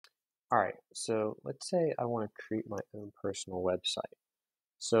All right, so let's say I want to create my own personal website.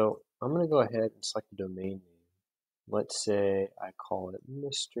 So I'm going to go ahead and select a domain name. Let's say I call it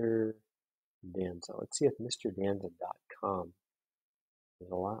Mr. Danza. Let's see if mrdanza.com is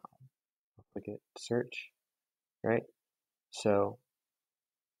allowed. I'll click it, search, right? So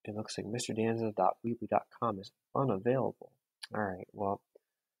it looks like mrdanza.weebly.com is unavailable. All right, well,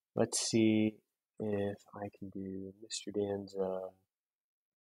 let's see if I can do Mr. Danza.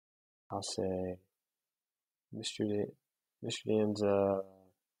 I'll say Mr. Mr. Danza.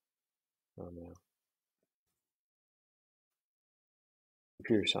 Oh no,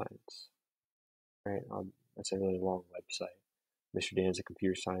 computer science, right? That's a really long website.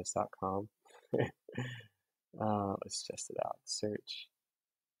 mrdanzacomputerscience.com. Let's test it out. Search.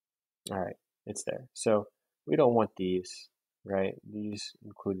 All right, it's there. So we don't want these, right? These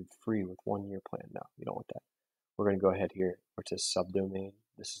included free with 1 year plan. No, we don't want that. We're going to go ahead here, where it says subdomain.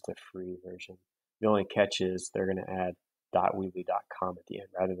 This is the free version. The only catch is they're going to add .weebly.com at the end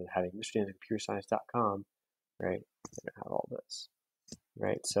rather than having mrdanzacomputerscience.com, right? They're going to have all this,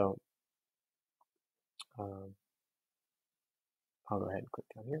 right? So um, I'll go ahead and click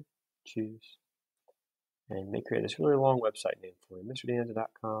down here, choose, and they create this really long website name for you,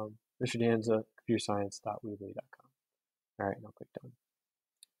 mrdanza.com, mrdanzacomputerscience.weebly.com. All right, and I'll click done.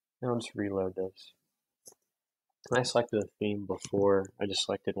 Now I'll just reload this. And I selected a theme before. I just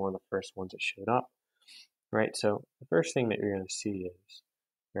selected one of the first ones that showed up, right? So the first thing that you're going to see is,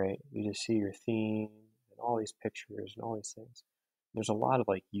 right, you just see your theme and all these pictures and all these things. There's a lot of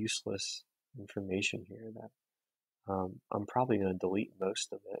like useless information here that I'm probably going to delete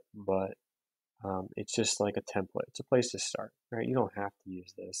most of it, but it's just like a template. It's a place to start, right? You don't have to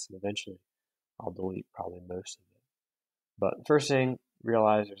use this, and eventually I'll delete probably most of it. But first thing,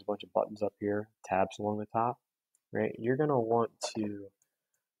 realize there's a bunch of buttons up here, tabs along the top, right? You're going to want to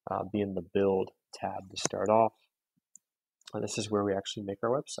be in the build tab to start off. And this is where we actually make our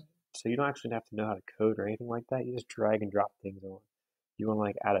website. So you don't actually have to know how to code or anything like that. You just drag and drop things on. You want to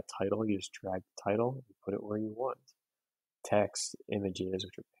like add a title, you just drag the title and put it where you want. Text, images,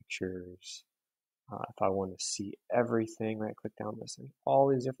 which are pictures. If I want to see everything, right, click down this and all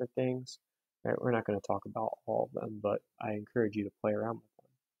these different things. Right, we're not going to talk about all of them, but I encourage you to play around with them.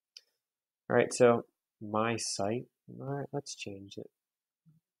 All right, so my site, all right, let's change it.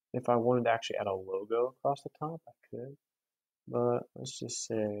 If I wanted to actually add a logo across the top, I could, but let's just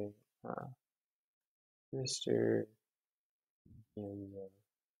say Mr. Danza,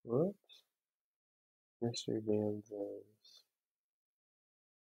 whoops, Mr. Danza's,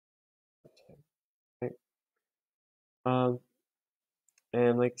 okay, right. Um,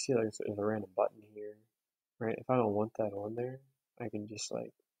 and like you see, like there's a random button here, right? If I don't want that on there, I can just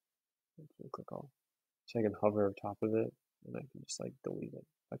like click on. So I can hover over top of it and I can just like delete it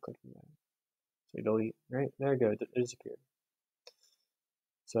by clicking that. So delete, right? There we go, it disappeared.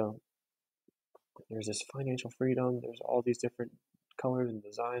 So there's this financial freedom, there's all these different colors and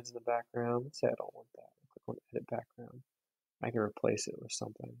designs in the background. Let's say I don't want that. Click on edit background. I can replace it with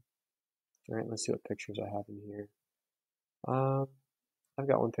something. All right, let's see what pictures I have in here. I've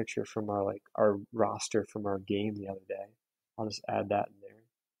got one picture from our roster from our game the other day. I'll just add that in there.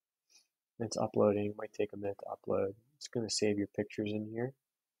 It's uploading. It might take a minute to upload. It's going to save your pictures in here.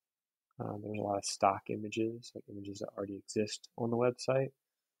 There's a lot of stock images, like images that already exist on the website.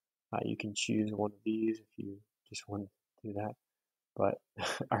 You can choose one of these if you just want to do that. But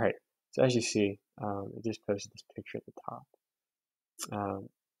all right, so as you see, it just posted this picture at the top.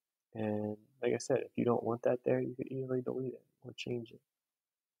 And like I said, if you don't want that there, you could easily delete it or change it.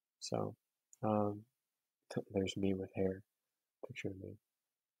 So there's me with hair, picture of me.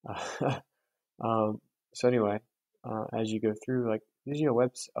 So anyway, as you go through, like usually a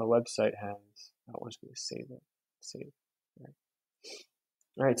website has, I was going to save it, save.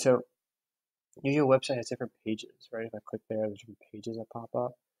 All right, so usually a website has different pages, right? If I click there, there's different pages that pop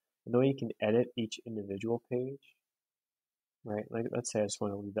up. And the way you can edit each individual page, right? Like let's say I just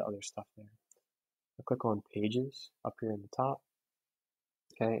want to leave the other stuff there. I click on pages up here in the top.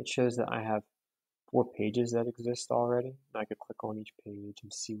 Okay, it shows that I have 4 pages that exist already. And I could click on each page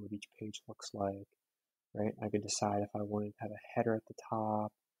and see what each page looks like, right? I could decide if I wanted to have a header at the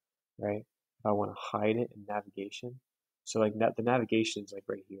top, right? If I want to hide it in navigation. So like the navigation is like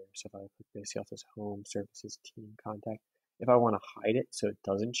right here. So if I click this, see how it says home, services, team, contact. If I want to hide it so it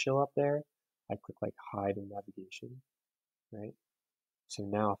doesn't show up there, I click like hide in navigation, right? So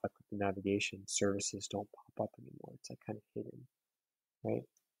now if I click the navigation, services don't pop up anymore. It's like kind of hidden, right?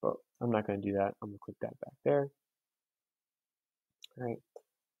 But I'm not going to do that. I'm going to click that back there, right?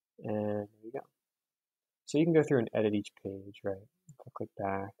 And there you go. So you can go through and edit each page, right? If I click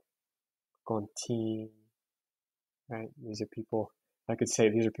back, on team, right? These are people, I could say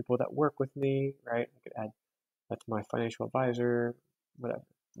these are people that work with me, right? I could add, that's my financial advisor, whatever.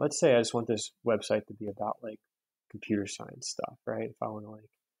 Let's say I just want this website to be about like computer science stuff, right? If I want to like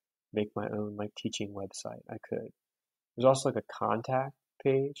make my own like teaching website, I could. There's also like a contact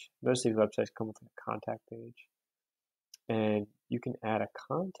page. Most of these websites come with a contact page. And you can add a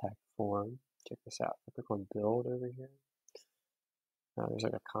contact form. Check this out. I click on build over here. There's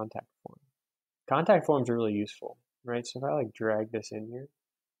like a contact form. Contact forms are really useful, right? So if I like drag this in here,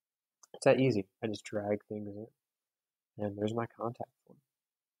 it's that easy. I just drag things in, and there's my contact form.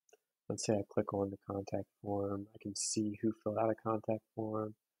 Let's say I click on the contact form. I can see who filled out a contact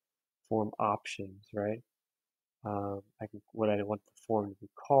form, form options, right? I can what I want the form to be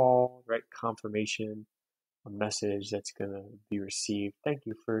called, right? Confirmation, a message that's going to be received. Thank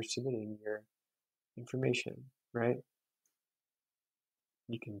you for submitting your information, right?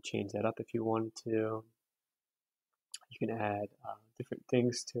 You can change that up if you wanted to. You can add different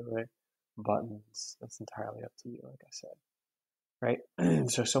things to it, buttons. That's entirely up to you, like I said, right?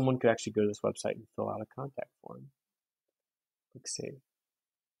 So someone could actually go to this website and fill out a contact form. Click save.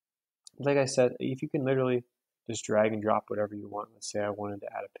 Like I said, if you can literally just drag and drop whatever you want. Let's say I wanted to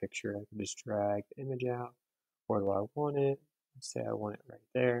add a picture, I can just drag the image out. Where do I want it? Let's say I want it right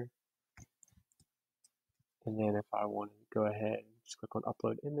there. And then if I want to go ahead and just click on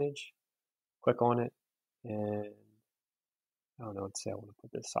upload image, click on it, and I don't know, let's say I want to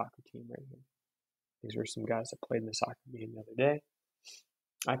put this soccer team right here. These were some guys that played in the soccer game the other day.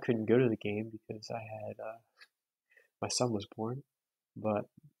 I couldn't go to the game because I had, my son was born, but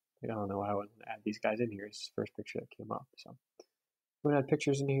I don't know why I wouldn't add these guys in here. It's the first picture that came up. So if you want to add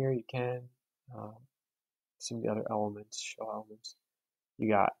pictures in here, you can. Some of the other elements, show elements. You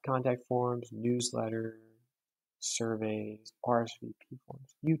got contact forms, newsletter, surveys, RSVP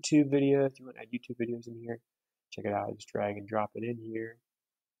forms, YouTube video. If you want to add YouTube videos in here, check it out. Just drag and drop it in here.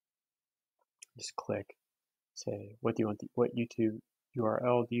 Just click, say what do you want, what YouTube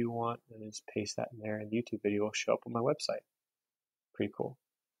URL do you want, and just paste that in there, and the YouTube video will show up on my website. Pretty cool.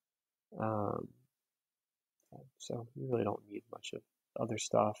 So you really don't need much of other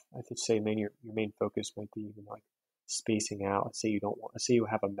stuff. I could say your main focus might be even like spacing out. Let's say you don't want, let's say you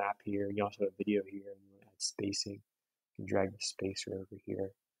have a map here, and you also have a video here, and you want to add spacing. You can drag the spacer over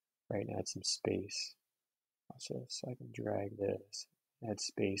here, right, and add some space. So I can drag this, add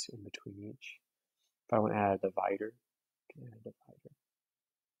space in between each. If I want to add a divider, I can add a divider.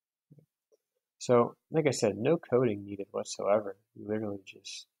 So, like I said, no coding needed whatsoever. You literally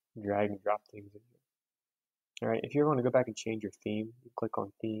just drag and drop things in here. All right, if you want to go back and change your theme, you click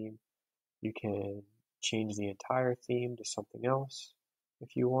on theme. You can change the entire theme to something else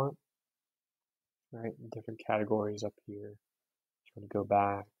if you want. All right, different categories up here. If you want to go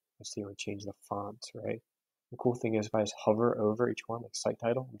back, let's see, you want to change the fonts, right? The cool thing is if I just hover over each one, like site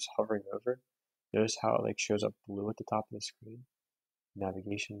title, I'm just hovering over. Notice how it like shows up blue at the top of the screen.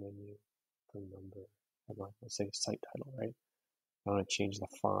 Navigation menu, phone number, headline. Let's say site title, right? I want to change the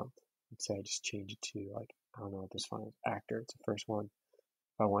font. Let's say I just change it to like, I don't know what this font is, Actor, it's the first one.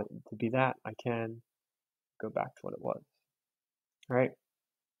 If I want it to be that, I can go back to what it was. All right,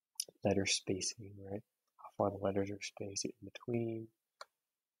 letter spacing, right? How far the letters are spaced in between.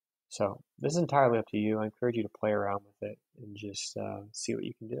 So this is entirely up to you. I encourage you to play around with it and just see what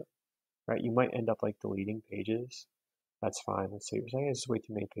you can do. Right? You might end up like deleting pages. That's fine. Let's say you're saying it's way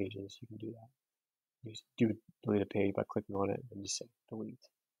too many pages. You can do that. You just do delete a page by clicking on it and just say delete.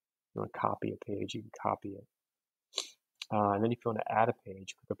 You want to copy a page, you can copy it. And then if you want to add a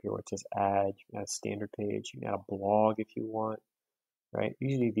page, click up here where it says add. You can add a standard page. You can add a blog if you want. Right?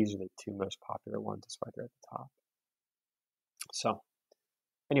 Usually these are the two most popular ones. That's why they're at the top. So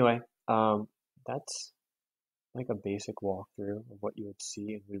anyway, that's like a basic walkthrough of what you would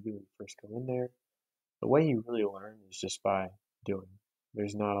see in Weebly when you first go in there. The way you really learn is just by doing.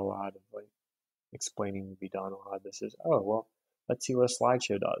 There's not a lot of like explaining to be done. A lot of this is, oh, well, let's see what a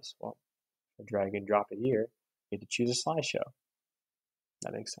slideshow does. Well, I drag and drop it here. You get to choose a slideshow.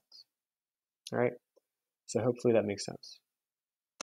 That makes sense. All right. So hopefully that makes sense.